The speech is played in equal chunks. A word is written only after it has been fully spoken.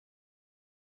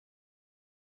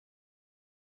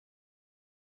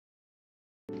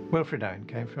Wilfred Owen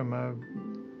came from a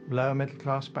lower middle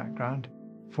class background,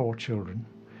 4 children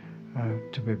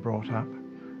to be brought up,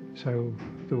 so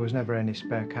there was never any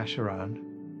spare cash around.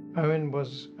 Owen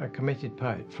was a committed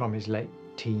poet from his late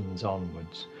teens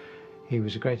onwards. He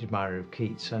was a great admirer of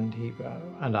Keats and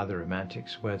other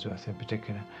romantics, Wordsworth in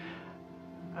particular.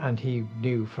 And he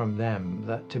knew from them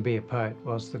that to be a poet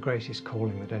was the greatest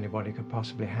calling that anybody could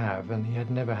possibly have, and he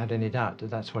had never had any doubt that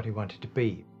that's what he wanted to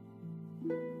be.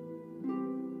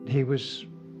 He was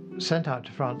sent out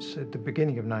to France at the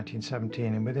beginning of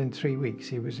 1917, and within 3 weeks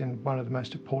he was in one of the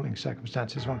most appalling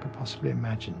circumstances one could possibly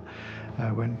imagine,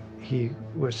 when he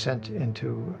was sent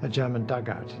into a German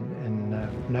dugout in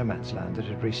no man's land that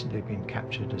had recently been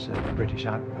captured as a British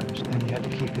outpost, and he had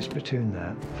to keep his platoon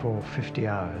there for 50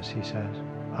 hours, he says,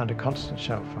 under constant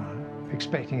shell fire,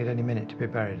 expecting at any minute to be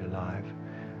buried alive.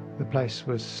 The place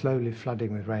was slowly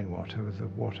flooding with rainwater, with the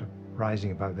water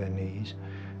rising above their knees,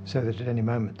 so that at any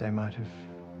moment they might have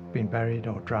been buried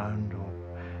or drowned or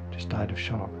just died of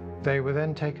shock. They were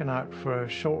then taken out for a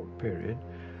short period,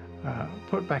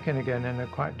 put back in again in a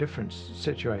quite different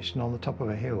situation on the top of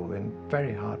a hill in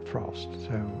very hard frost.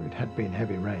 So it had been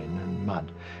heavy rain and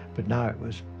mud, but now it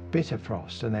was bitter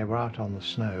frost, and they were out on the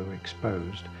snow,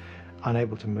 exposed,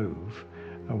 unable to move.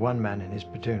 One man in his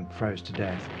platoon froze to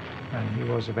death, and he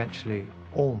was eventually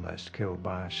almost killed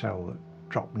by a shell that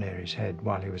dropped near his head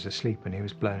while he was asleep, and he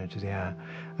was blown into the air,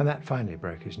 and that finally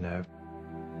broke his nerve.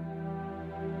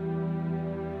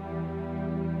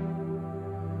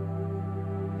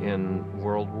 In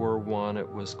World War I,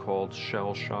 it was called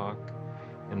shell shock.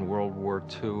 In World War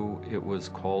II, it was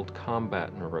called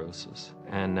combat neurosis.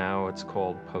 And now it's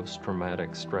called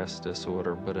post-traumatic stress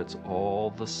disorder, but it's all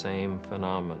the same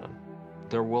phenomenon.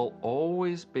 There will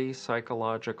always be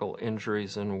psychological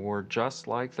injuries in war, just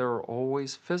like there are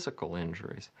always physical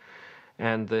injuries.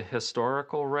 And the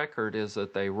historical record is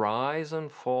that they rise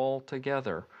and fall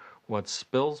together. What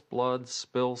spills blood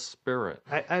spills spirit.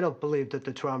 I don't believe that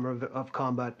the trauma of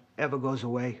combat ever goes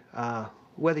away,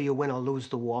 whether you win or lose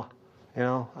the war. You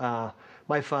know,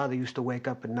 my father used to wake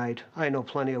up at night. I know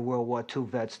plenty of World War II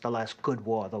vets, the last good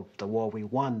war, the war we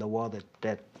won, the war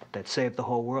that saved the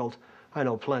whole world. I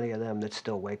know plenty of them that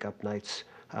still wake up nights.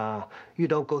 You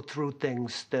don't go through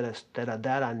things that are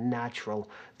that unnatural,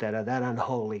 that are that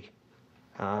unholy.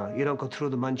 You don't go through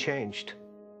them unchanged.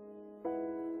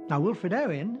 Now, Wilfred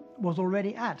Owen was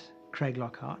already at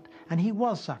Craiglockhart, and he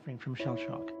was suffering from shell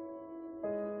shock.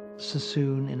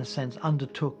 Sassoon, in a sense,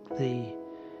 undertook the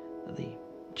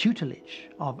tutelage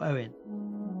of Owen.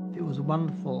 It was a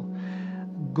wonderful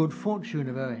good fortune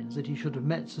of Owen's that he should have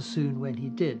met Sassoon when he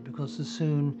did, because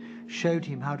Sassoon showed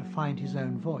him how to find his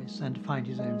own voice and to find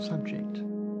his own subject.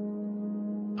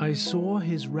 I saw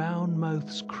his round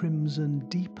mouth's crimson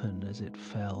deepen as it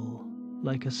fell,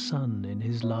 like a sun in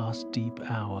his last deep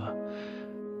hour.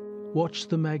 Watched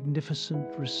the magnificent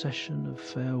recession of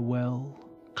farewell,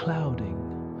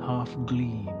 clouding, half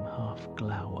gleam, half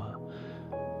glower,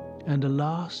 and a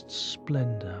last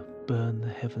splendor burn the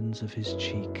heavens of his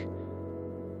cheek,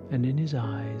 and in his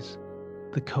eyes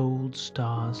the cold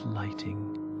stars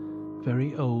lighting,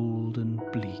 very old and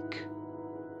bleak,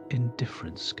 in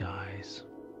different skies.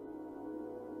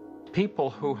 People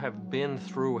who have been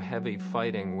through heavy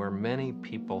fighting, where many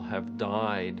people have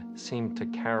died, seem to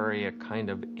carry a kind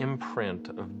of imprint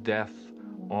of death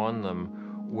on them,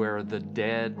 where the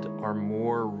dead are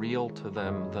more real to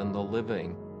them than the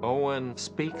living. Owen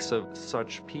speaks of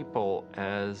such people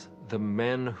as the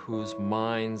men whose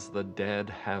minds the dead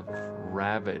have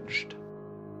ravaged.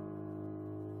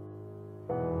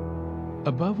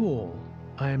 Above all,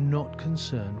 I am not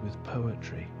concerned with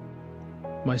poetry.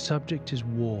 My subject is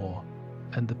war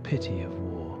and the pity of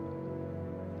war.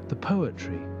 The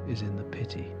poetry is in the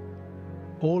pity.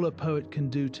 All a poet can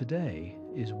do today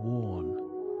is warn.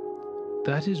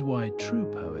 That is why true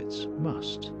poets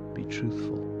must be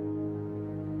truthful.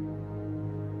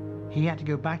 He had to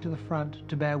go back to the front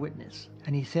to bear witness.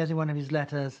 And he says in one of his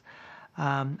letters,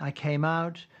 I came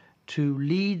out to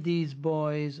lead these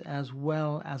boys as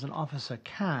well as an officer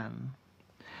can,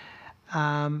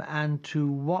 and to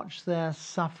watch their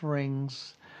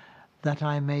sufferings that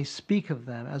I may speak of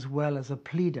them as well as a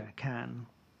pleader can.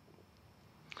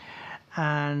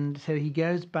 And so he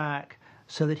goes back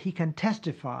so that he can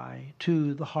testify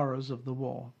to the horrors of the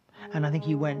war. And I think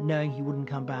he went knowing he wouldn't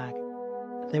come back.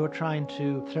 They were trying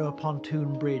to throw a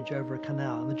pontoon bridge over a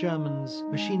canal, and the Germans'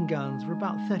 machine guns were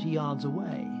about 30 yards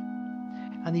away.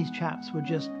 And these chaps were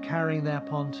just carrying their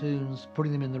pontoons,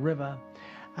 putting them in the river,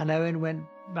 and Owen went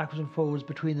backwards and forwards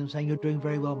between them saying, "You're doing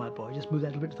very well, my boy. Just move that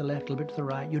a little bit to the left, a little bit to the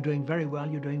right. You're doing very well,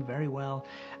 you're doing very well."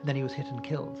 And then he was hit and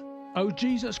killed. "Oh,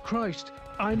 Jesus Christ,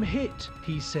 I'm hit,"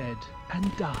 he said,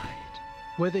 and died.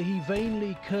 Whether he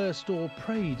vainly cursed or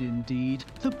prayed indeed,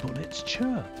 the bullets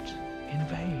chirped. In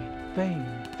vain, vain,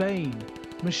 vain.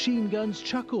 Machine guns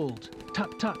chuckled.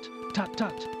 Tut, tut, tut,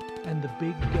 tut. And the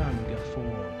big gun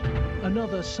guffawed.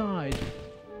 Another sighed.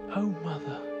 "Oh,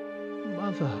 mother,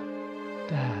 mother,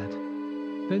 dad."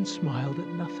 Then smiled at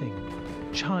nothing,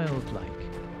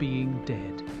 childlike, being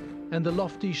dead. And the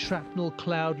lofty shrapnel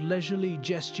cloud leisurely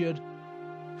gestured,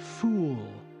 "Fool."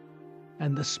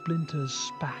 And the splinters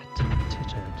spat and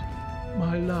tittered.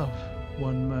 "My love,"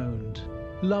 one moaned.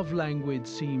 Love languid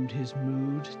seemed his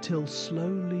mood, till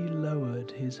slowly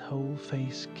lowered his whole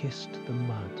face kissed the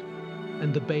mud.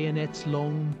 And the bayonet's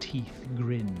long teeth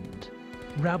grinned.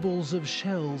 Rabbles of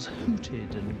shells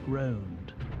hooted and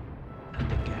groaned.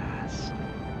 And the gas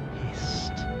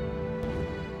hissed.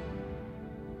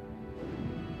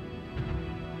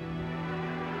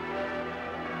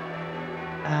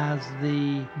 As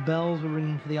the bells were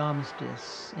ringing for the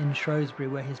Armistice in Shrewsbury,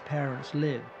 where his parents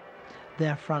lived,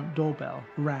 their front doorbell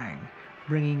rang,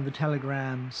 bringing the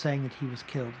telegram saying that he was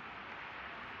killed.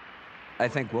 I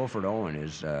think Wilfred Owen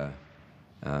is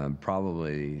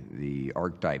probably the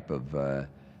archetype of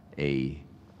a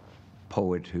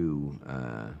poet who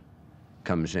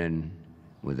comes in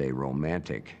with a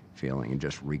romantic feeling and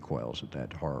just recoils at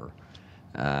that horror.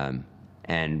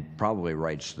 And probably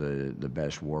writes the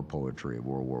best war poetry of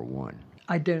World War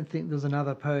I. I don't think there's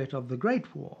another poet of the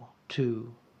Great War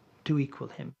to equal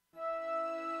him.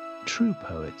 True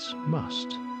poets must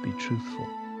be truthful.